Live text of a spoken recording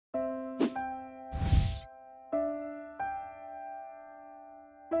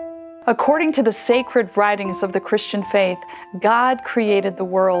According to the sacred writings of the Christian faith, God created the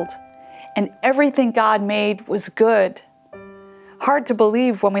world, and everything God made was good. Hard to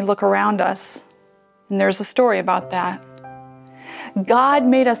believe when we look around us, and there's a story about that. God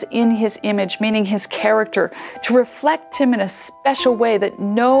made us in His image, meaning His character, to reflect Him in a special way that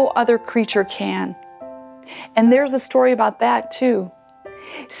no other creature can. And there's a story about that too.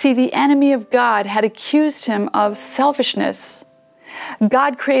 See, the enemy of God had accused Him of selfishness.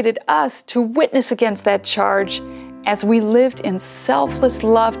 God created us to witness against that charge as we lived in selfless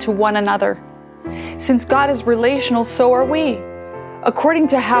love to one another. Since God is relational, so are we. According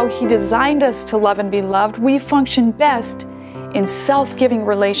to how He designed us to love and be loved, we function best in self-giving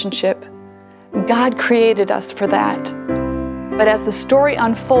relationship. God created us for that. But as the story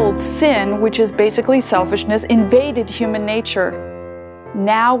unfolds, sin, which is basically selfishness, invaded human nature.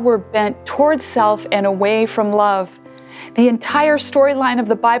 Now we're bent towards self and away from love. The entire storyline of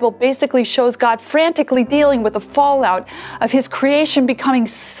the Bible basically shows God frantically dealing with the fallout of His creation becoming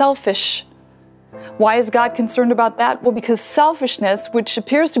selfish. Why is God concerned about that? Well, because selfishness, which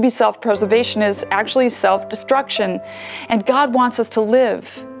appears to be self-preservation, is actually self-destruction, and God wants us to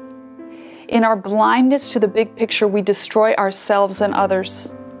live. In our blindness to the big picture, we destroy ourselves and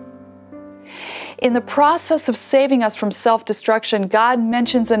others. In the process of saving us from self-destruction, God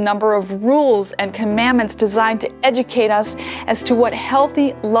mentions a number of rules and commandments designed to educate us as to what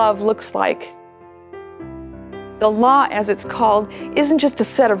healthy love looks like. The law, as it's called, isn't just a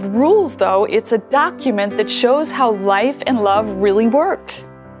set of rules, though. It's a document that shows how life and love really work.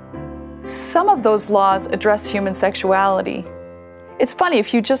 Some of those laws address human sexuality. It's funny,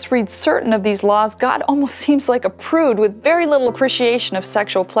 if you just read certain of these laws, God almost seems like a prude with very little appreciation of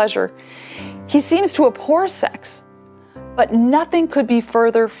sexual pleasure. He seems to abhor sex, but nothing could be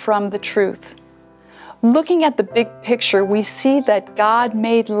further from the truth. Looking at the big picture, we see that God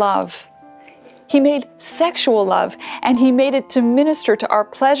made love. He made sexual love, and He made it to minister to our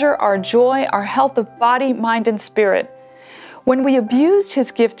pleasure, our joy, our health of body, mind, and spirit. When we abused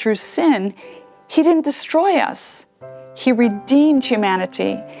His gift through sin, He didn't destroy us. He redeemed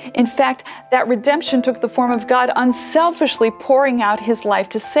humanity. In fact, that redemption took the form of God unselfishly pouring out His life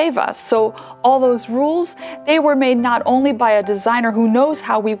to save us. So all those rules, they were made not only by a designer who knows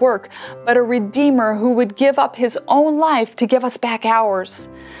how we work, but a Redeemer who would give up His own life to give us back ours.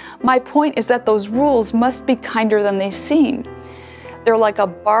 My point is that those rules must be kinder than they seem. They're like a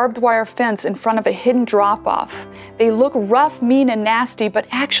barbed wire fence in front of a hidden drop-off. They look rough, mean, and nasty, but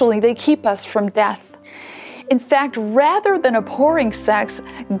actually they keep us from death. In fact, rather than abhorring sex,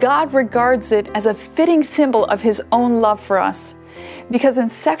 God regards it as a fitting symbol of His own love for us. Because in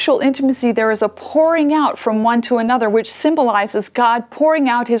sexual intimacy, there is a pouring out from one to another, which symbolizes God pouring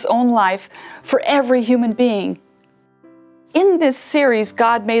out His own life for every human being. In this series,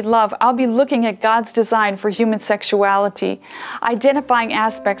 God Made Love, I'll be looking at God's design for human sexuality, identifying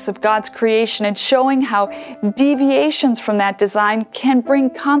aspects of God's creation and showing how deviations from that design can bring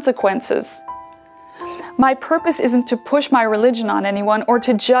consequences. My purpose isn't to push my religion on anyone or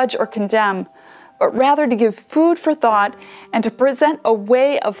to judge or condemn, but rather to give food for thought and to present a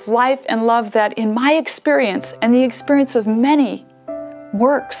way of life and love that, in my experience and the experience of many,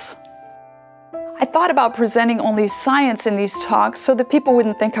 works. I thought about presenting only science in these talks so that people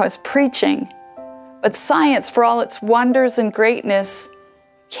wouldn't think I was preaching. But science, for all its wonders and greatness,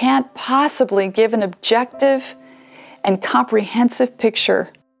 can't possibly give an objective and comprehensive picture.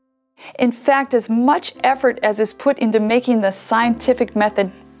 In fact, as much effort as is put into making the scientific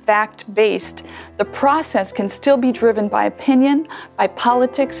method fact-based, the process can still be driven by opinion, by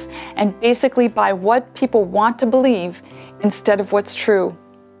politics, and basically by what people want to believe instead of what's true.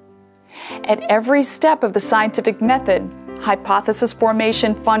 At every step of the scientific method, hypothesis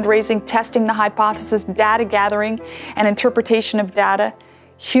formation, fundraising, testing the hypothesis, data gathering, and interpretation of data,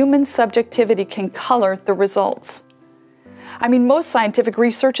 human subjectivity can color the results. I mean, most scientific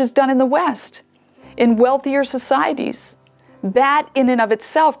research is done in the West, in wealthier societies. That in and of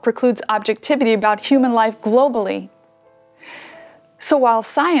itself precludes objectivity about human life globally. So while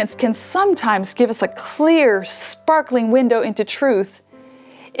science can sometimes give us a clear, sparkling window into truth,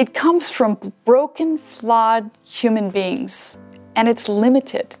 it comes from broken, flawed human beings, and it's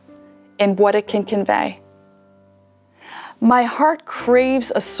limited in what it can convey. My heart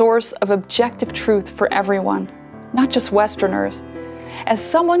craves a source of objective truth for everyone, not just Westerners. As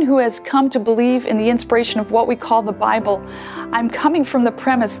someone who has come to believe in the inspiration of what we call the Bible, I'm coming from the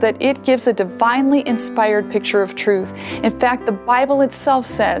premise that it gives a divinely inspired picture of truth. In fact, the Bible itself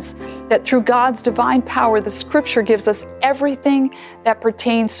says that through God's divine power, the Scripture gives us everything that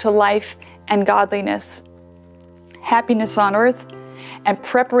pertains to life and godliness, happiness on earth, and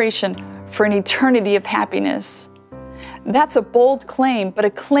preparation for an eternity of happiness. That's a bold claim, but a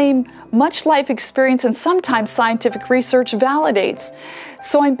claim much life experience and sometimes scientific research validates.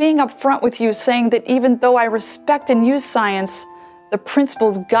 So I'm being upfront with you, saying that even though I respect and use science, the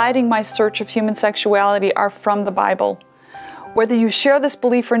principles guiding my search of human sexuality are from the Bible. Whether you share this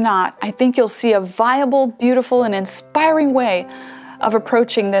belief or not, I think you'll see a viable, beautiful, and inspiring way of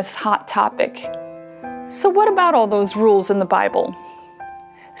approaching this hot topic. So what about all those rules in the Bible?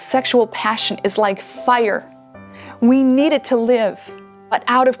 Sexual passion is like fire. We need it to live, but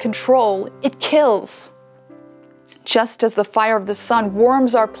out of control, it kills. Just as the fire of the sun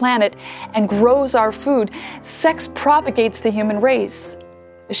warms our planet and grows our food, sex propagates the human race.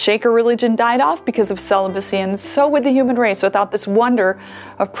 The Shaker religion died off because of celibacy, and so would the human race without this wonder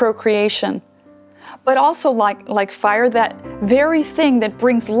of procreation. But also like fire, that very thing that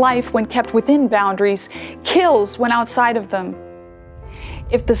brings life when kept within boundaries kills when outside of them.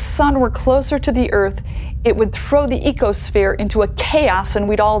 If the sun were closer to the earth, it would throw the ecosphere into a chaos and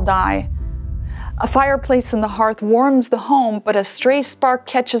we'd all die. A fireplace in the hearth warms the home, but a stray spark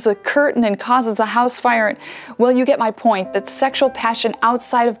catches a curtain and causes a house fire. Well, you get my point, that sexual passion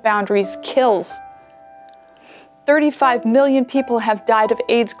outside of boundaries kills. 35 million people have died of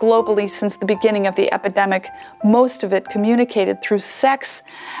AIDS globally since the beginning of the epidemic, most of it communicated through sex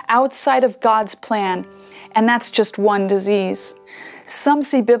outside of God's plan, and that's just one disease. Some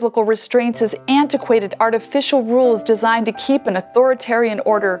see biblical restraints as antiquated artificial rules designed to keep an authoritarian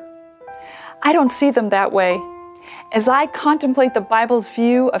order. I don't see them that way. As I contemplate the Bible's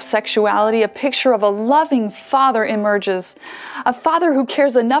view of sexuality, a picture of a loving father emerges. A father who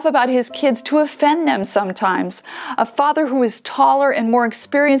cares enough about his kids to offend them sometimes. A father who is taller and more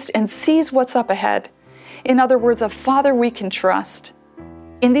experienced and sees what's up ahead. In other words, a father we can trust.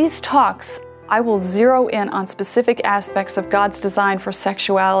 In these talks, I will zero in on specific aspects of God's design for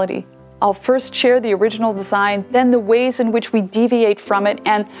sexuality. I'll first share the original design, then the ways in which we deviate from it,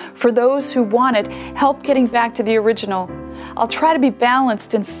 and for those who want it, help getting back to the original. I'll try to be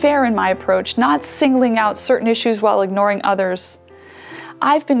balanced and fair in my approach, not singling out certain issues while ignoring others.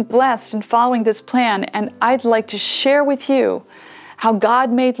 I've been blessed in following this plan, and I'd like to share with you how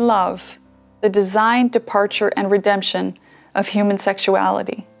God made love the design, departure, and redemption of human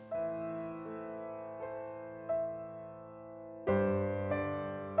sexuality.